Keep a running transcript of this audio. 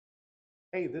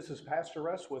Hey, this is Pastor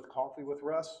Russ with Coffee with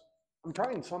Russ. I'm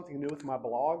trying something new with my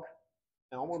blog,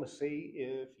 and I want to see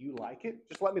if you like it.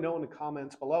 Just let me know in the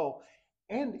comments below.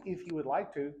 And if you would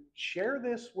like to, share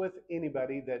this with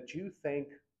anybody that you think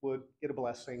would get a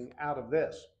blessing out of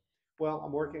this. Well,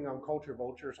 I'm working on Culture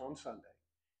Vultures on Sunday,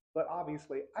 but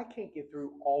obviously I can't get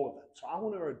through all of it. So I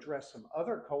want to address some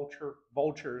other culture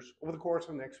vultures over the course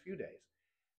of the next few days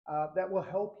that will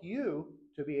help you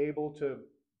to be able to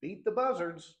beat the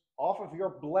buzzards off of your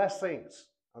blessings.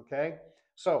 Okay,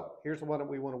 so here's the one that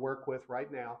we want to work with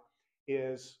right now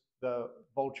is the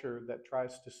vulture that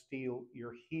tries to steal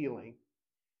your healing.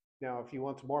 Now, if you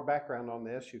want some more background on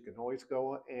this, you can always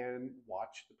go and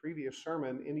watch the previous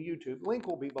sermon in the YouTube. Link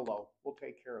will be below. We'll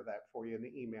take care of that for you in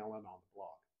the email and on the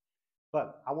blog.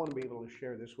 But I want to be able to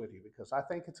share this with you because I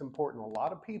think it's important. A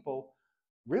lot of people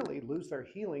really lose their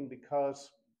healing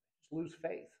because they lose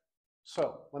faith.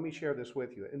 So let me share this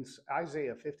with you. In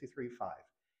Isaiah 53:5,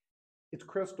 it's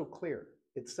crystal clear.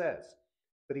 It says,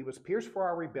 "But he was pierced for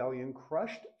our rebellion,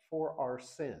 crushed for our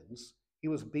sins. He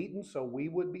was beaten so we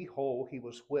would be whole. He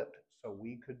was whipped so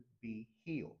we could be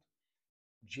healed."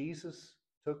 Jesus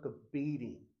took a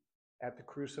beating at the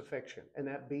crucifixion, and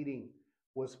that beating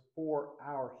was for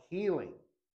our healing.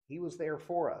 He was there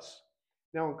for us.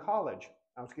 Now, in college,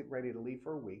 I was getting ready to leave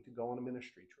for a week to go on a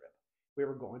ministry trip. We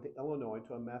were going to Illinois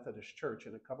to a Methodist church,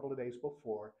 and a couple of days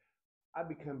before, I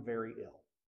became very ill.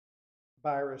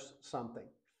 Virus, something,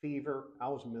 fever, I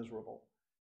was miserable.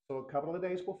 So a couple of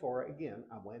days before, again,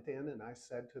 I went in and I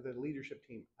said to the leadership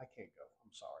team, I can't go.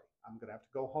 I'm sorry. I'm going to have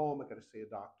to go home. I got to see a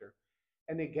doctor.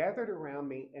 And they gathered around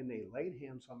me and they laid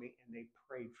hands on me and they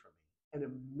prayed for me. And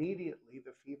immediately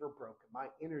the fever broke and my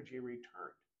energy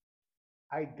returned.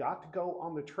 I got to go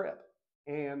on the trip.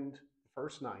 And the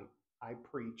first night I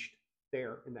preached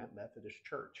there in that Methodist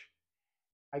church.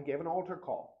 I gave an altar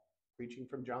call, preaching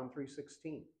from John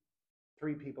 3:16.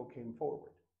 3 people came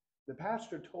forward. The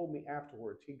pastor told me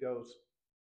afterwards, he goes,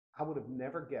 I would have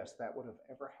never guessed that would have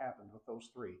ever happened with those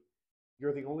 3.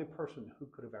 You're the only person who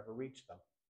could have ever reached them.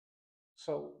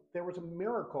 So there was a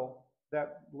miracle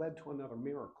that led to another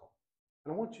miracle.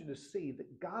 And I want you to see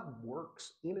that God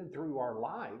works in and through our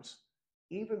lives,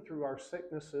 even through our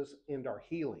sicknesses and our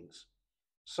healings.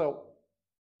 So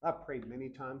I've prayed many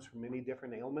times for many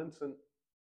different ailments, and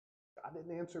God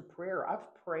didn't answer prayer.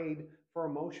 I've prayed for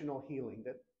emotional healing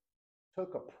that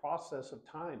took a process of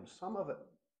time, some of it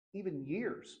even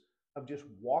years of just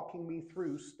walking me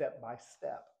through step by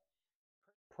step.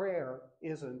 Prayer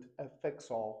isn't a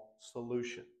fix-all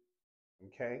solution,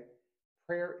 okay?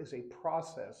 Prayer is a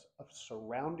process of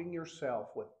surrounding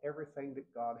yourself with everything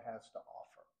that God has to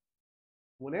offer.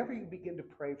 Whenever you begin to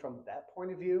pray from that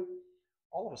point of view,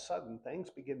 all of a sudden things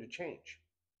begin to change.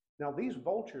 Now, these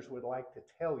vultures would like to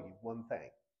tell you one thing.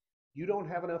 You don't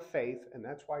have enough faith, and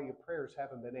that's why your prayers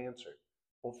haven't been answered.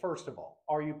 Well, first of all,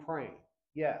 are you praying?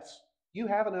 Yes. You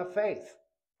have enough faith.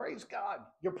 Praise God.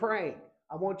 You're praying.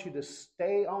 I want you to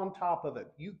stay on top of it.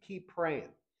 You keep praying.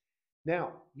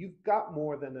 Now, you've got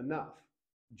more than enough.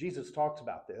 Jesus talks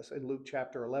about this in Luke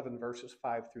chapter 11, verses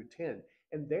 5 through 10.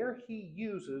 And there he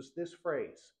uses this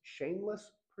phrase,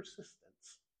 shameless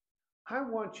persistence. I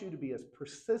want you to be as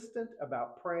persistent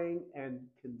about praying and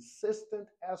consistent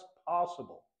as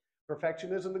possible.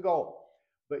 Perfection isn't the goal,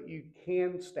 but you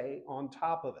can stay on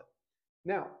top of it.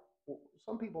 Now,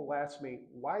 some people ask me,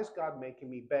 why is God making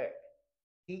me beg?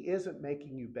 He isn't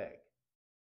making you beg.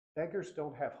 Beggars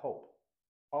don't have hope.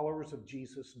 Followers of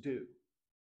Jesus do.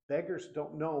 Beggars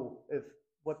don't know if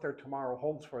what their tomorrow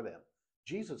holds for them.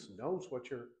 Jesus knows what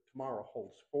your tomorrow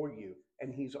holds for you,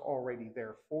 and he's already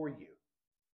there for you.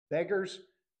 Beggars,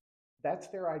 that's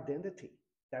their identity.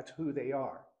 That's who they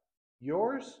are.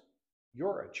 Yours,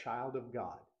 you're a child of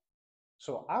God.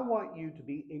 So I want you to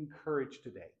be encouraged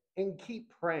today and keep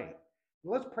praying.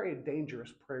 Let's pray a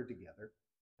dangerous prayer together,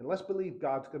 and let's believe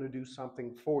God's going to do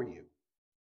something for you.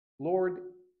 Lord,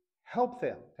 help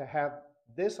them to have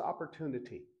this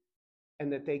opportunity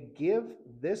and that they give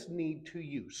this need to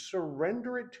you.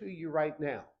 Surrender it to you right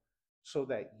now so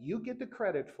that you get the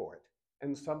credit for it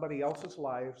and somebody else's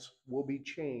lives will be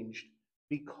changed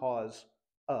because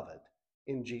of it.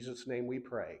 In Jesus' name we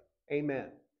pray.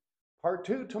 Amen. Part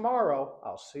 2 tomorrow.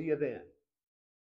 I'll see you then.